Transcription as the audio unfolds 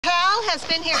has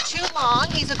been here too long.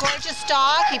 He's a gorgeous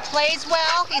dog. He plays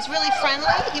well. He's really friendly.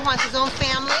 He wants his own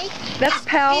family. That's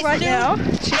Pal right now.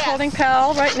 She's holding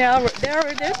Pal right now. There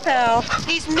it is, Pal.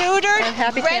 He's neutered,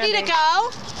 ready Candy. to go.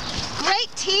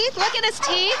 Great teeth. Look at his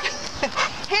teeth.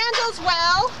 Handles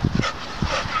well.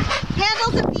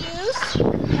 Handles abuse.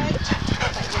 Right?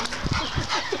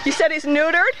 You said he's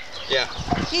neutered? Yeah.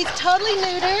 He's totally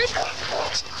neutered.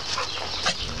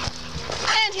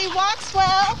 And he walks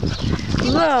well. He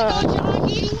loves to go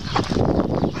jogging.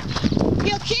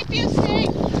 He'll keep you safe.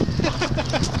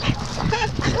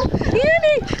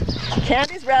 Candy!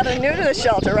 Candy's rather new to the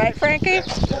shelter, right, Frankie?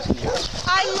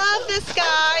 I love this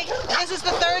guy. This is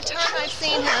the third time I've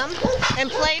seen him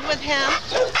and played with him.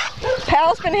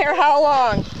 Pal's been here how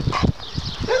long?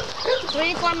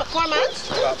 3, 4 months?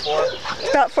 About 4.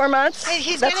 About 4 months?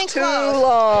 He's That's getting too close.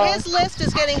 long. His list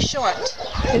is getting short.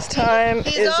 His time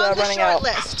He's is on the running short out.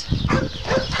 list.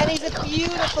 And he's a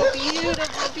beautiful,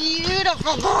 beautiful,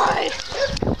 beautiful boy.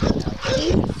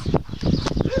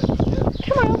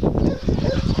 Come on.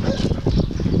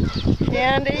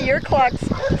 Candy, your clock's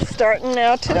starting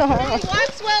now too, huh? He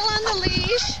walks well on the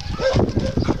leash.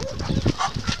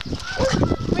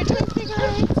 We're doing figure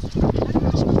eights.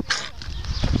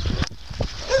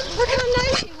 Look how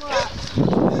nice he walks.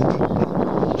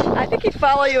 I think he'd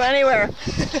follow you anywhere.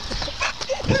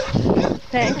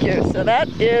 Thank you. So that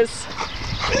is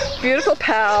beautiful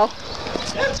Pal.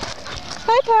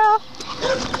 Hi, Pal.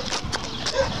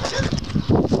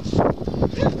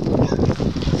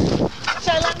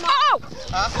 Should I let him off? Oh!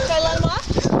 Huh? Should I let him off?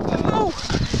 Oh!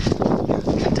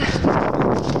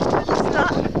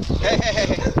 Stop.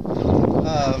 Hey.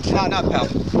 No, not Pal.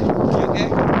 You okay?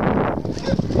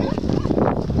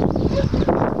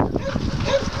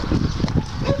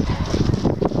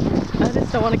 I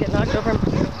just don't want to get knocked over.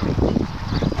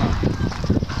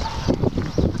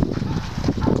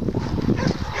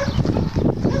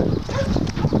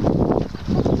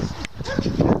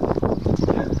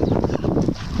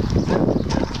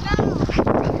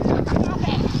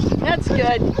 That's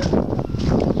good.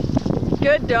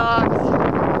 Good dogs.